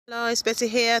Hello, it's Betty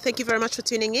here. Thank you very much for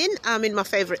tuning in. I'm in my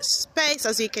favorite space,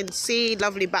 as you can see,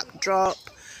 lovely backdrop.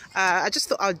 I just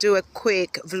thought I'll do a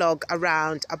quick vlog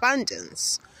around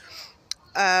abundance.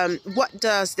 What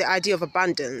does the idea of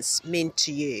abundance mean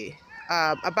to you?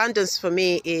 Abundance for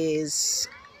me is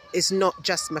not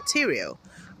just material.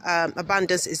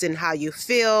 Abundance is in how you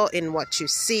feel, in what you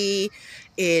see,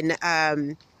 in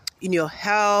your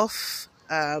health.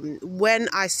 When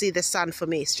I see the sun, for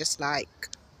me, it's just like,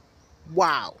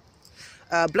 wow.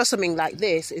 Blossoming like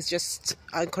this is just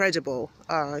incredible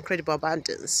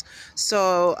abundance.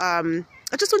 So I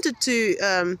just wanted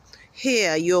to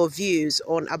hear your views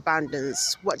on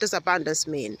abundance. What does abundance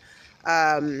mean?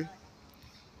 Do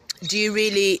you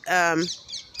really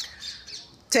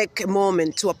take a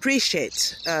moment to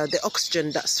appreciate the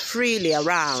oxygen that's freely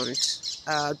around?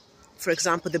 For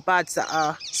example, the birds that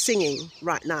are singing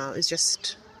right now is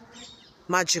just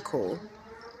magical.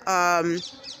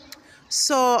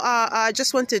 So I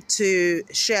just wanted to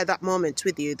share that moment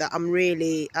with you, that I'm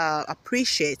really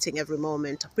appreciating every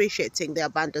moment, appreciating the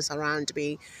abundance around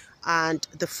me and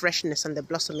the freshness and the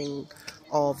blossoming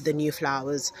of the new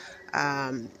flowers.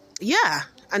 Yeah,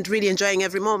 and really enjoying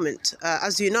every moment.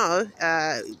 As you know,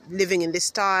 living in this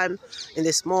time, in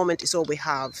this moment is all we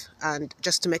have, and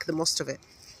just to make the most of it.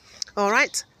 All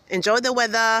right, enjoy the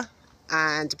weather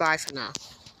and bye for now.